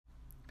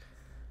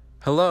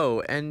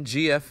Hello,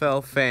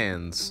 NGFL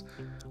fans.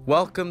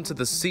 Welcome to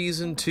the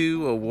Season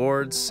 2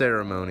 Awards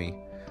Ceremony.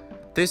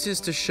 This is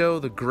to show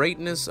the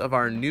greatness of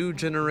our new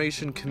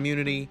generation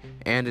community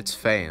and its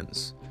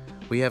fans.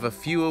 We have a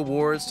few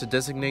awards to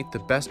designate the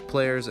best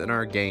players in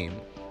our game.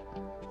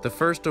 The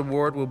first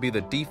award will be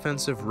the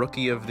Defensive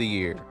Rookie of the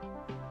Year.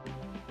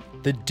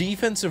 The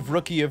Defensive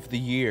Rookie of the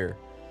Year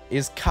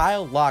is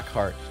Kyle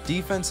Lockhart,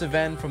 defensive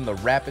end from the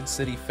Rapid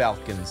City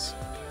Falcons.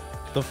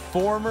 The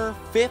former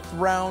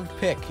 5th-round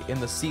pick in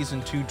the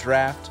Season 2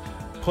 draft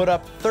put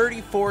up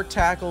 34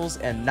 tackles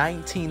and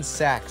 19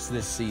 sacks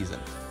this season.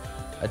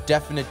 A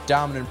definite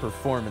dominant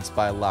performance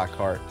by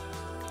Lockhart.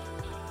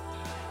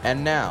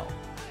 And now,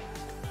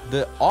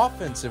 the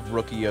Offensive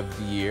Rookie of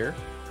the Year.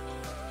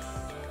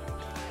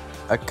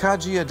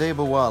 Akaji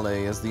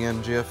Adebowale is the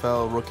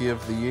NGFL Rookie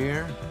of the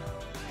Year.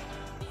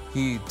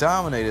 He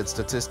dominated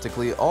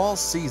statistically all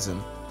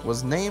season,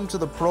 was named to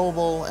the Pro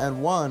Bowl,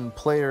 and won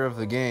Player of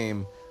the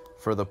Game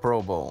for the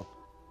Pro Bowl.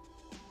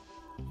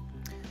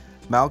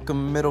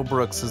 Malcolm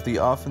Middlebrooks is the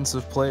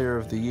Offensive Player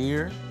of the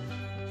Year.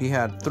 He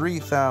had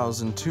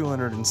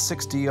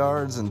 3,260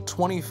 yards and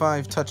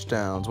 25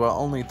 touchdowns while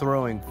only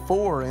throwing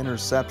 4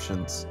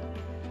 interceptions.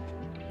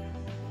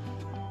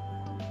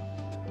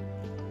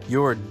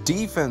 Your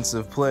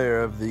Defensive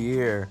Player of the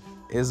Year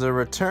is a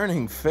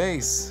returning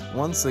face.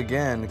 Once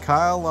again,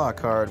 Kyle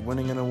Lockhart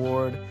winning an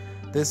award,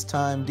 this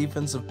time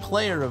Defensive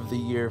Player of the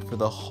Year for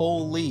the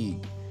whole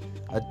league.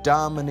 A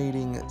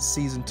dominating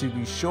season to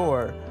be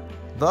sure,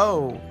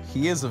 though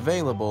he is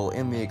available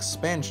in the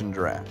expansion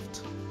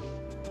draft.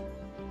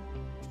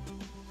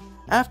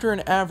 After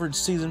an average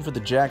season for the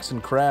Jackson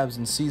Crabs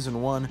in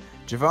Season 1,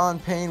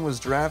 Javon Payne was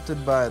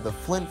drafted by the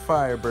Flint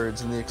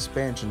Firebirds in the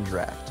expansion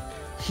draft.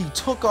 He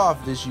took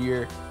off this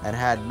year and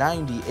had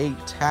 98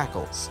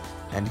 tackles,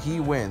 and he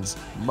wins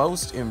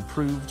Most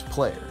Improved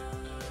Player.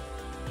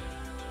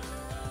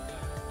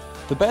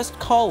 The best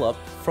call-up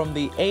from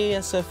the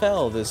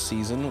ASFL this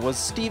season was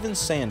Steven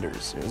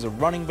Sanders. He was a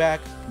running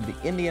back from the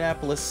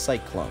Indianapolis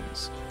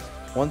Cyclones.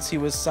 Once he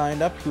was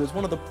signed up, he was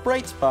one of the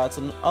bright spots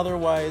on an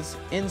otherwise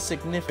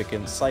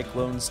insignificant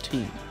Cyclones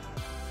team.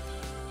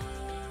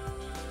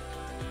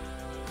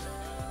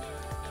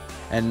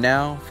 And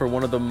now for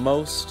one of the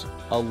most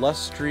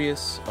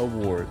illustrious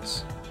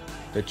awards,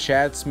 the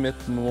Chad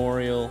Smith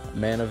Memorial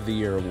Man of the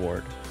Year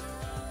Award.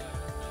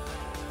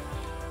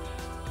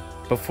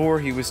 Before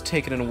he was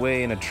taken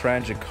away in a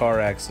tragic car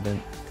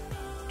accident,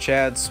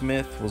 Chad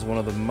Smith was one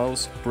of the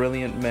most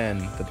brilliant men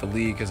that the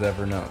league has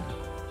ever known.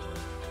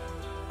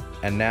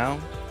 And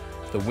now,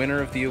 the winner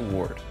of the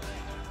award.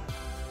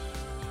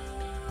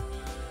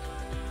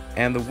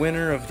 And the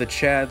winner of the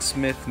Chad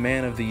Smith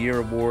Man of the Year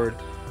Award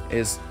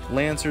is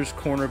Lancers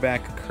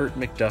cornerback Kurt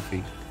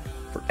McDuffie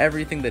for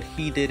everything that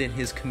he did in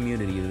his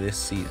community this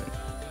season.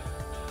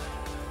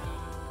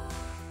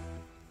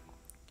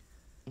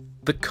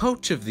 The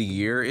Coach of the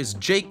Year is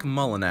Jake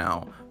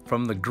Mullinow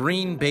from the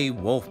Green Bay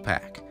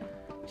Wolfpack.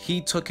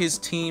 He took his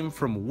team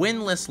from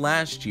winless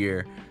last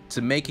year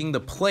to making the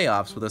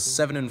playoffs with a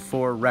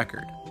 7-4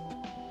 record.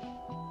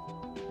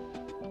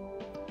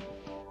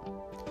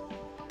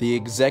 The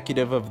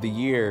Executive of the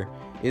Year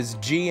is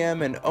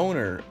GM and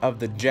owner of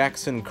the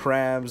Jackson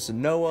Crabs,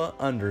 Noah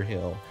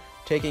Underhill,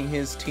 taking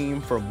his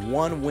team from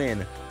 1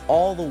 win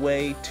all the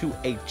way to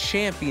a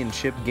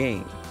championship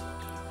game.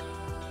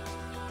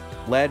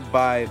 Led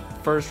by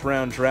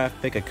first-round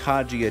draft pick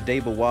Akaji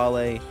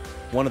Adebowale,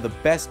 one of the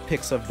best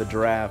picks of the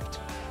draft,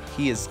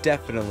 he is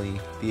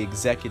definitely the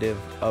Executive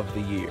of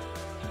the Year.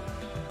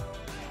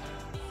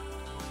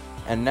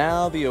 And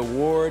now the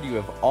award you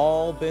have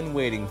all been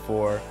waiting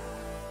for,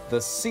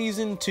 the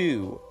Season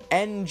 2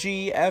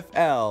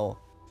 NGFL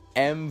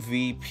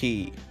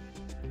MVP.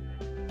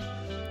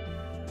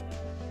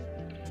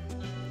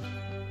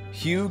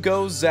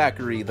 Hugo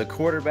Zachary, the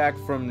quarterback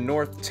from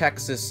North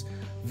Texas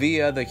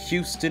via the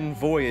Houston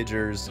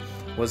Voyagers,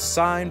 was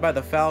signed by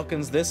the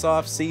Falcons this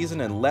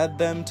offseason and led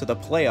them to the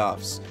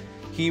playoffs.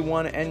 He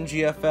won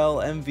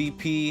NGFL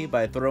MVP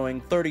by throwing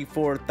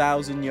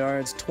 34,000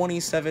 yards,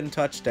 27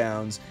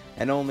 touchdowns,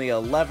 and only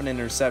 11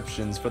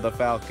 interceptions for the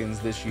Falcons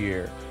this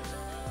year.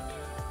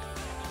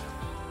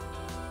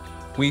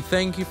 We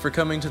thank you for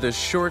coming to this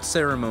short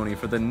ceremony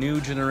for the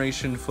New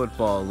Generation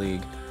Football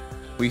League.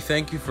 We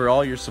thank you for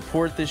all your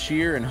support this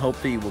year and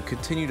hope that you will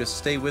continue to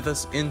stay with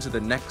us into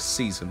the next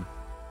season.